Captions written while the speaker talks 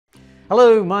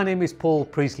Hello, my name is Paul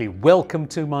Priestley. Welcome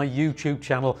to my YouTube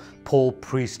channel, Paul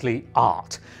Priestley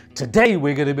Art. Today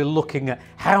we're going to be looking at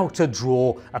how to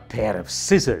draw a pair of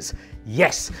scissors.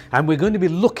 Yes, and we're going to be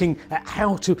looking at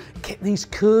how to get these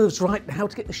curves right and how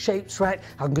to get the shapes right.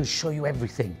 I'm going to show you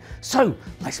everything. So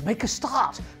let's make a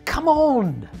start. Come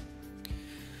on.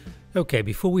 Okay,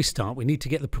 before we start, we need to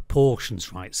get the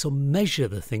proportions right. So measure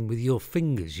the thing with your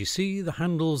fingers. You see the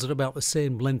handles are about the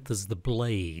same length as the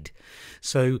blade.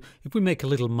 So if we make a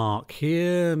little mark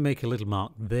here, make a little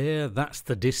mark there, that's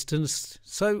the distance.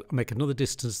 So make another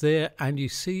distance there, and you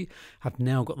see I've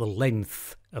now got the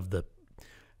length of the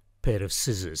pair of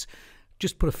scissors.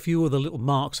 Just put a few of the little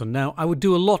marks on. Now, I would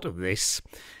do a lot of this.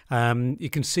 You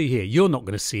can see here, you're not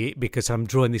going to see it because I'm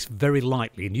drawing this very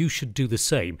lightly, and you should do the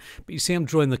same. But you see I'm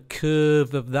drawing the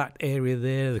curve of that area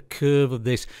there, the curve of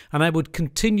this, and I would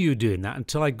continue doing that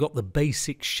until I got the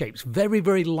basic shapes very,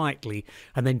 very lightly,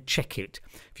 and then check it.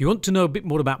 If you want to know a bit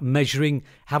more about measuring,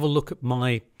 have a look at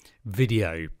my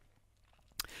video.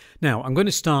 Now, I'm going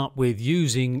to start with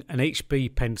using an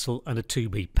HB pencil and a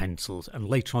 2B pencil, and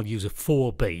later I'll use a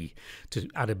 4B to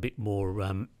add a bit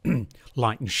more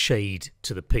light and shade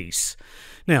to the piece.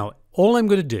 Now, all I'm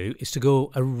going to do is to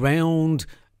go around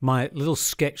my little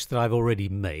sketch that I've already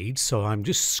made, so I'm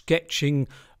just sketching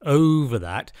over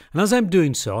that, and as I'm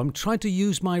doing so, I'm trying to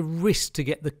use my wrist to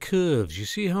get the curves. You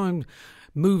see how I'm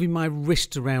moving my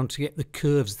wrist around to get the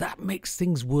curves? That makes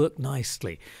things work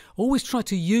nicely. Always try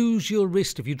to use your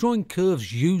wrist. If you're drawing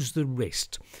curves, use the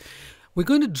wrist. We're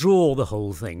going to draw the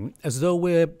whole thing as though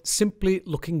we're simply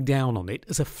looking down on it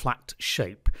as a flat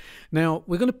shape. Now,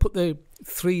 we're going to put the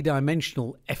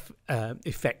three-dimensional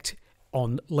effect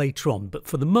on later on, but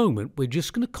for the moment we're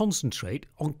just going to concentrate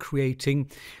on creating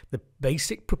the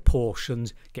basic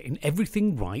proportions, getting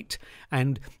everything right,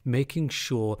 and making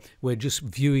sure we're just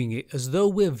viewing it as though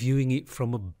we're viewing it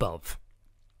from above.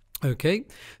 Okay,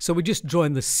 so we're just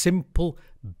drawing the simple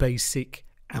basic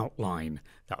outline.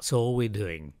 That's all we're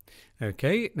doing.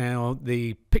 Okay, now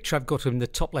the picture I've got in the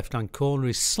top left hand corner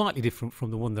is slightly different from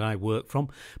the one that I work from,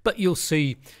 but you'll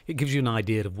see it gives you an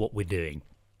idea of what we're doing.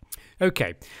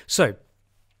 Okay, so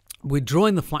we're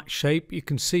drawing the flat shape. You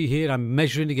can see here I'm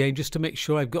measuring again just to make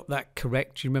sure I've got that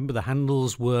correct. You remember the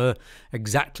handles were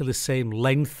exactly the same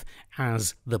length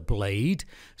as the blade.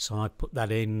 So I put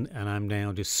that in, and I'm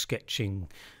now just sketching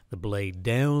the blade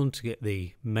down to get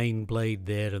the main blade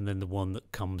there and then the one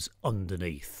that comes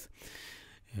underneath.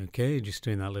 Okay, just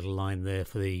doing that little line there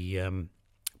for the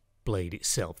blade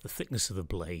itself, the thickness of the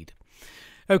blade.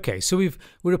 Okay, so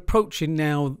we're approaching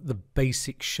now the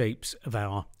basic shapes of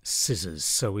our scissors.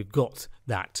 So we've got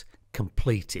that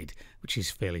completed, which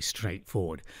is fairly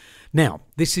straightforward. Now,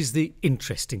 this is the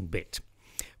interesting bit.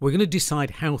 We're going to decide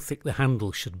how thick the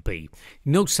handle should be.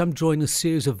 Notice I'm drawing a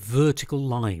series of vertical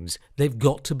lines. They've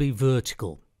got to be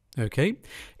vertical. Okay,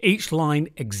 each line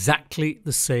exactly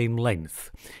the same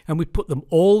length. And we put them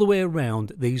all the way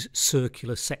around these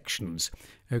circular sections.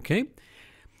 Okay,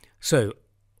 so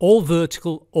all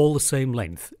vertical, all the same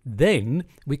length. Then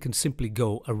we can simply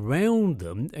go around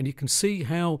them, and you can see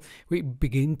how we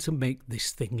begin to make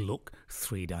this thing look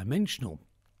three-dimensional.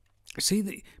 See,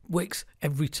 that works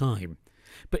every time.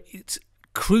 But it's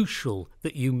crucial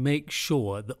that you make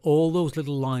sure that all those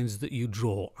little lines that you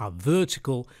draw are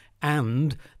vertical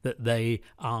and that they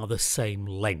are the same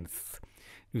length.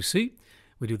 You see,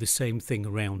 we do the same thing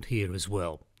around here as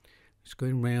well. Just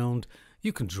going round.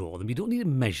 You can draw them. You don't need to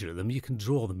measure them. You can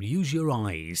draw them. Use your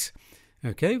eyes.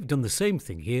 Okay, we've done the same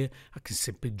thing here. I can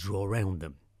simply draw around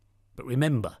them. But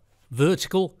remember,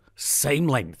 vertical, same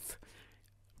length.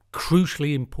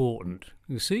 Crucially important,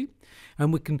 you see?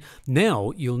 And we can,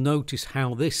 now you'll notice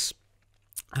how this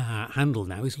handle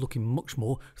now is looking much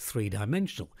more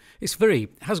three-dimensional. It's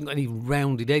hasn't got any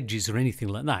rounded edges or anything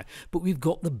like that, but we've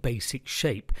got the basic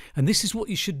shape. And this is what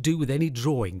you should do with any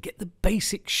drawing. Get the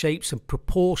basic shapes and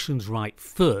proportions right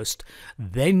first,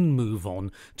 then move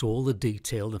on to all the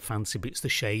detail, the fancy bits, the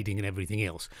shading and everything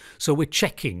else. So we're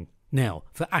checking now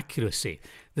for accuracy,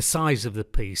 the size of the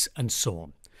piece and so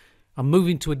on. I'm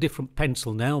moving to a different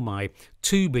pencil now, my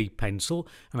 2B pencil,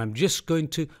 and I'm just going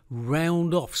to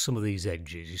round off some of these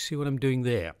edges. You see what I'm doing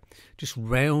there? Just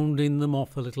rounding them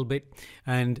off a little bit,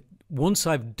 and once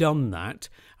I've done that,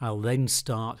 I'll then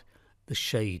start the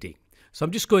shading. So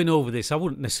I'm just going over this. I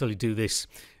wouldn't necessarily do this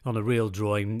on a real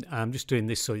drawing. I'm just doing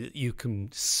this so that you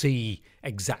can see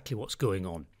exactly what's going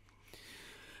on.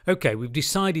 Okay, we've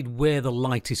decided where the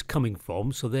light is coming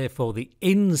from, so therefore the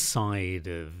inside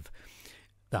of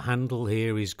The handle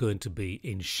here is going to be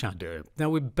in shadow. Now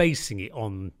we're basing it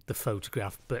on the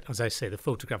photograph, but as I say, the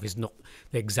photograph is not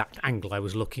the exact angle I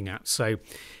was looking at, so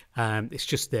it's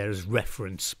just there as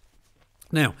reference.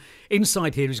 Now,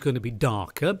 inside here is going to be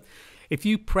darker. If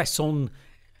you press on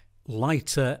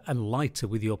lighter and lighter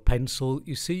with your pencil,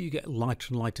 you see you get lighter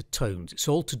and lighter tones. It's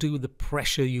all to do with the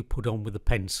pressure you put on with the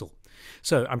pencil.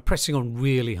 So I'm pressing on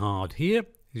really hard here,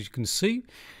 as you can see,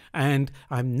 and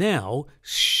I'm now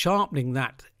sharpening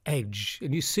that edge,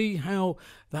 and you see how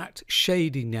that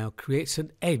shading now creates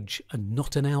an edge and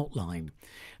not an outline,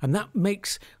 and that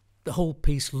makes the whole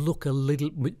piece look a little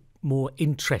bit more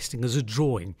interesting as a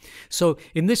drawing. So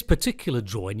in this particular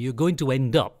drawing, you're going to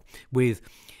end up with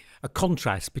a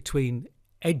contrast between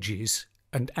edges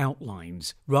and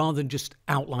outlines rather than just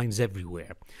outlines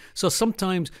everywhere. So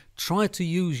sometimes try to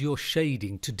use your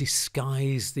shading to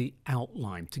disguise the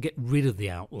outline, to get rid of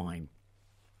the outline.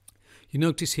 You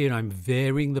notice here I'm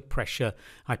varying the pressure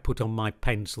I put on my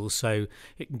pencil so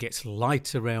it gets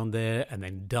light around there and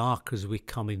then dark as we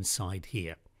come inside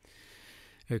here.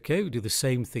 Okay, we do the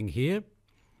same thing here.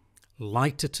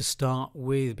 Lighter to start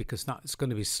with because that's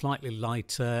going to be slightly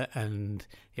lighter, and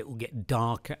it will get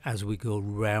darker as we go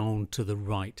round to the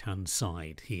right hand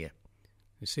side here.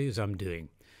 You see, as I'm doing.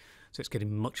 So it's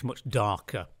getting much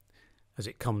darker as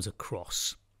it comes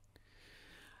across.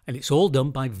 And it's all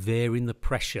done by varying the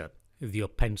pressure of your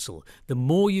pencil. The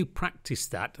more you practice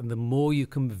that and the more you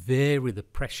can vary the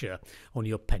pressure on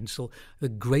your pencil, the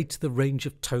greater the range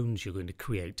of tones you're going to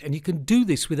create. And you can do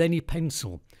this with any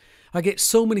pencil. I get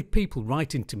so many people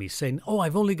writing to me saying, oh,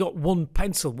 I've only got one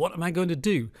pencil, what am I going to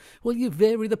do? Well, you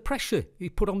vary the pressure you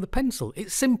put on the pencil.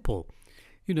 It's simple,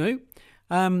 you know.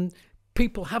 Some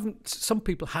people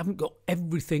haven't got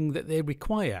everything that they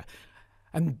require.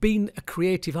 And being a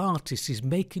creative artist is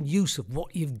making use of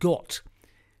what you've got.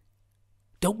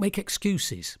 Don't make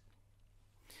excuses.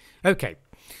 Okay,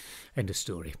 end of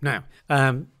story. Now,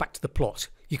 back to the plot.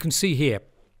 You can see here,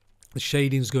 the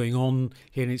shading's going on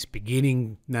here and it's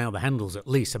beginning, now the handles at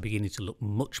least are beginning to look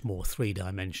much more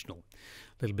three-dimensional.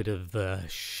 A little bit of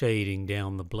shading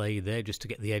down the blade there just to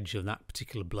get the edge of that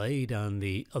particular blade and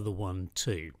the other one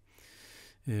too.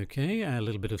 Okay, a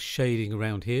little bit of shading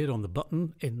around here on the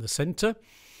button in the centre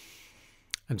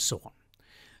and so on.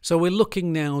 So we're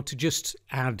looking now to just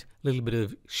add a little bit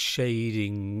of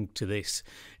shading to this.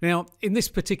 Now, in this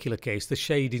particular case, the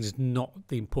shading is not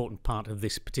the important part of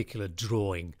this particular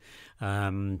drawing.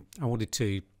 I wanted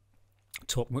to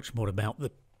talk much more about the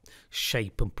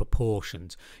shape and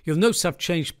proportions. You'll notice I've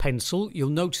changed pencil. You'll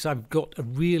notice I've got a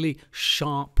really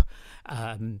sharp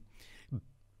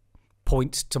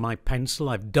point to my pencil.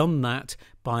 I've done that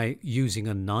by using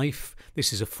a knife.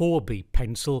 This is a 4B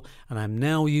pencil and I'm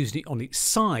now using it on its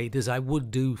side as I would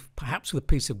do perhaps with a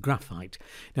piece of graphite.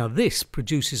 Now this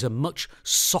produces a much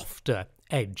softer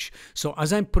edge. So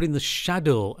as I'm putting the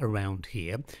shadow around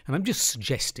here, and I'm just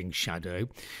suggesting shadow,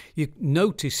 you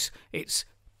notice it's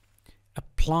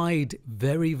applied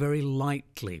very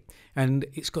lightly and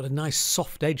it's got a nice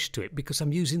soft edge to it because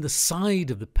I'm using the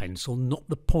side of the pencil, not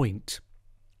the point.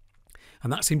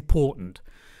 And that's important.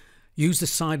 Use the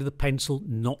side of the pencil,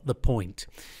 not the point.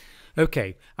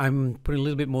 Okay, I'm putting a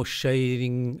little bit more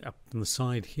shading up on the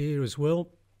side here as well.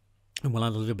 And we'll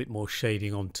add a little bit more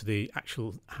shading onto the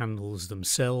actual handles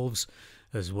themselves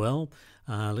as well.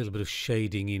 A little bit of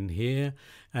shading in here.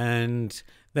 And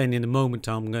then in a moment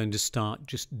I'm going to start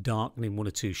just darkening one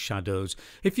or two shadows.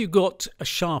 If you've got a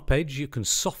sharp edge, you can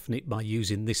soften it by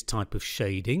using this type of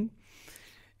shading.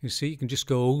 You see, you can just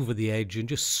go over the edge and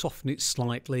just soften it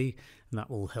slightly, and that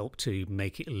will help to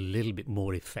make it a little bit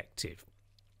more effective.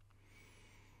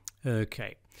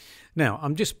 Okay, now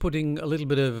I'm just putting a little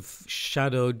bit of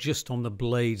shadow just on the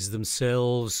blades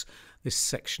themselves. This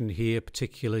section here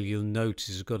particularly, you'll notice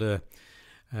has got a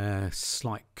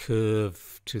slight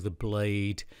curve to the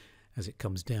blade as it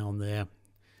comes down there.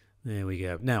 There we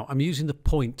go. Now I'm using the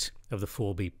point of the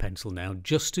 4B pencil now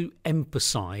just to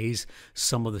emphasize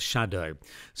some of the shadow.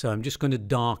 So I'm just going to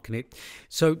darken it.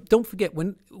 So don't forget,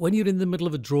 when you're in the middle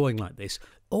of a drawing like this,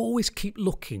 always keep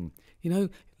looking, you know,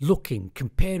 looking,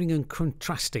 comparing and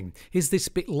contrasting. Is this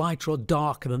bit lighter or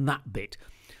darker than that bit?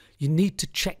 You need to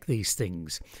check these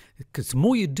things because the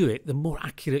more you do it, the more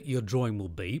accurate your drawing will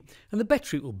be and the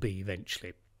better it will be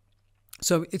eventually.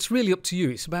 So it's really up to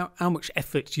you. It's about how much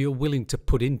effort you're willing to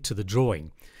put into the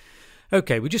drawing.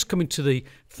 Okay, we're just coming to the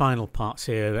final parts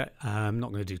here. I'm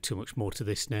not going to do too much more to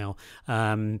this now.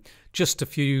 Just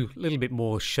a little bit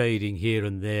more shading here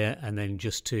and there, and then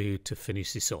just to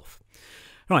finish this off.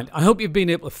 Right, I hope you've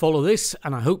been able to follow this,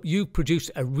 and I hope you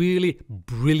produced a really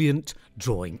brilliant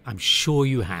drawing. I'm sure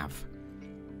you have.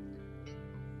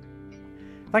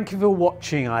 Thank you for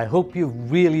watching. I hope you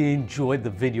really enjoyed the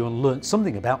video and learnt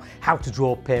something about how to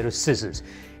draw a pair of scissors.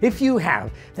 If you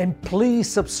have, then please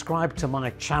subscribe to my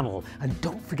channel and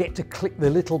don't forget to click the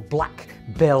little black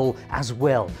bell as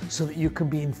well so that you can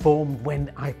be informed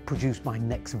when I produce my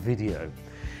next video.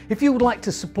 If you would like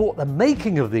to support the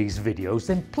making of these videos,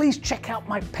 then please check out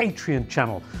my Patreon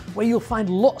channel where you'll find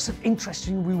lots of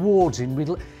interesting rewards in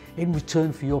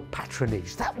return for your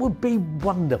patronage. That would be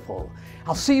wonderful.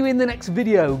 I'll see you in the next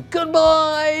video.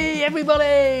 Goodbye,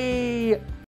 everybody!